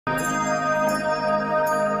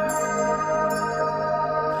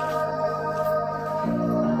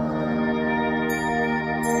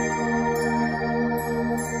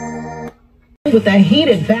With a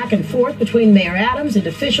heated back and forth between Mayor Adams and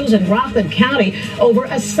officials in Rockland County over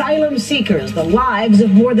asylum seekers. The lives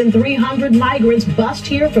of more than 300 migrants bussed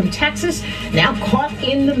here from Texas, now caught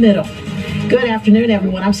in the middle. Good afternoon,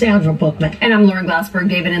 everyone. I'm Sandra Bookman. And I'm Lauren Glassberg.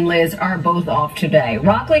 David and Liz are both off today.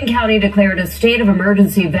 Rockland County declared a state of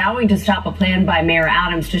emergency, vowing to stop a plan by Mayor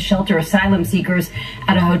Adams to shelter asylum seekers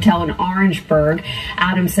at a hotel in Orangeburg.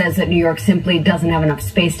 Adams says that New York simply doesn't have enough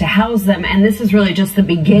space to house them, and this is really just the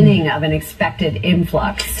beginning of an expected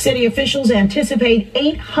influx. City officials anticipate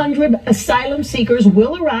 800 asylum seekers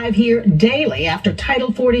will arrive here daily after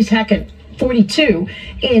Title 42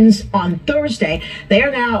 ends on Thursday. They are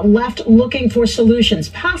now left looking for solutions,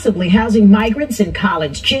 possibly housing migrants in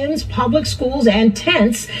college gyms, public schools, and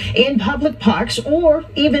tents in public parks, or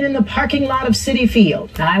even in the parking lot of Citi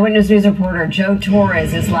Field. Eyewitness News reporter Joe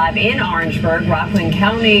Torres is live in Orangeburg, Rockland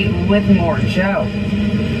County, with more. Joe.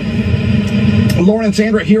 Lauren and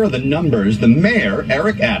Sandra, here are the numbers. The mayor,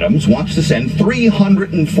 Eric Adams, wants to send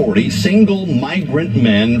 340 single migrant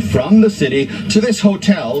men from the city to this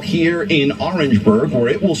hotel here in Orangeburg, where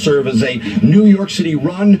it will serve as a New York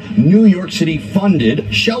City-run, New York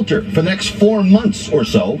City-funded shelter for the next 4 months or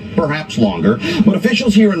so, perhaps longer. But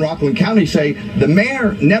officials here in Rockland County say the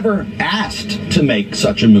mayor never asked to make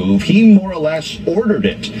such a move. He more or less ordered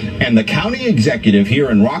it. And the county executive here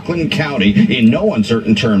in Rockland County, in no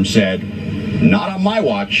uncertain terms, said, "Not on my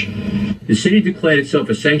watch." The city declared itself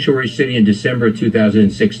a sanctuary city in December of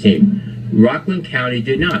 2016. Rockland County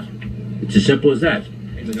did not. It's as simple as that.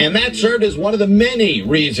 And that served as one of the many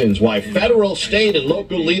reasons why federal, state, and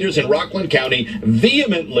local leaders in Rockland County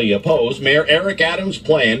vehemently opposed Mayor Eric Adams'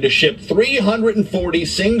 plan to ship 340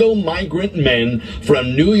 single migrant men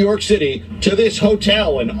from New York City to this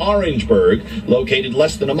hotel in Orangeburg, located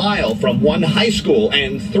less than a mile from one high school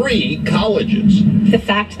and 3 colleges. The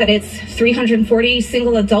fact that it's 340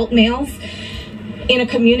 single adult males in a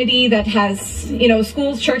community that has,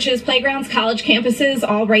 schools, churches, playgrounds, college campuses,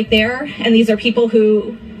 all right there. And these are people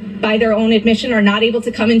who, by their own admission, are not able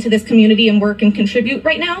to come into this community and work and contribute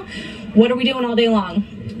right now. What are we doing all day long?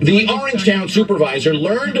 The Orangetown supervisor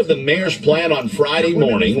learned of the mayor's plan on Friday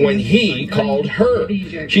morning when he called her.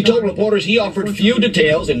 She told reporters he offered few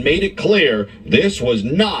details and made it clear this was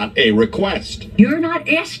not a request. "You're not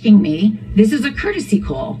asking me. This is a courtesy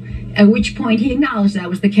call," at which point he acknowledged that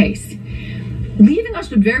was the case, leaving us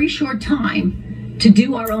with very short time to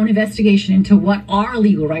do our own investigation into what our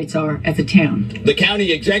legal rights are as a town. The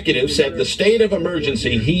county executive said the state of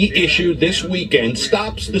emergency he issued this weekend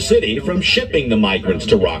stops the city from shipping the migrants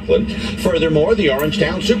to Rockland. Furthermore, the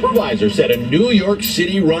Orangetown supervisor said a New York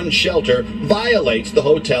City-run shelter violates the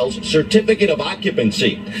hotel's certificate of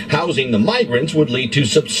occupancy. Housing the migrants would lead to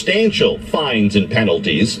substantial fines and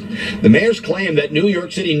penalties. The mayor's claim that New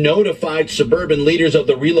York City notified suburban leaders of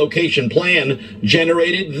the relocation plan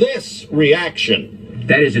generated this reaction.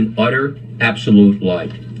 That is an utter, absolute lie.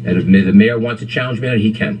 And if the mayor wants to challenge me on it,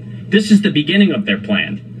 he can. This is the beginning of their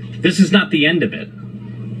plan. This is not the end of it.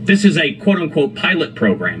 This is a quote-unquote pilot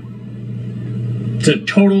program. It's a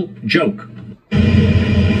total joke.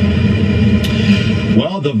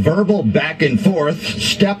 Well, the verbal back and forth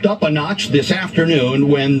stepped up a notch this afternoon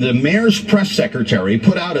when the mayor's press secretary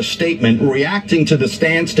put out a statement reacting to the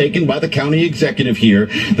stance taken by the county executive here.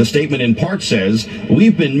 The statement in part says,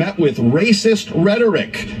 "We've been met with racist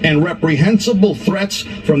rhetoric and reprehensible threats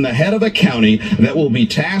from the head of a county that will be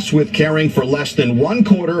tasked with caring for less than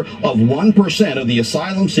 0.25% of the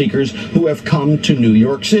asylum seekers who have come to New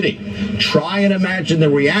York City." Try and imagine the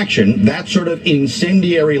reaction that sort of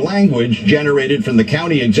incendiary language generated from the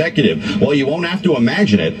county executive. Well, you won't have to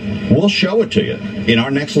imagine it. We'll show it to you in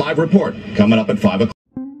our next live report coming up at 5 o'clock.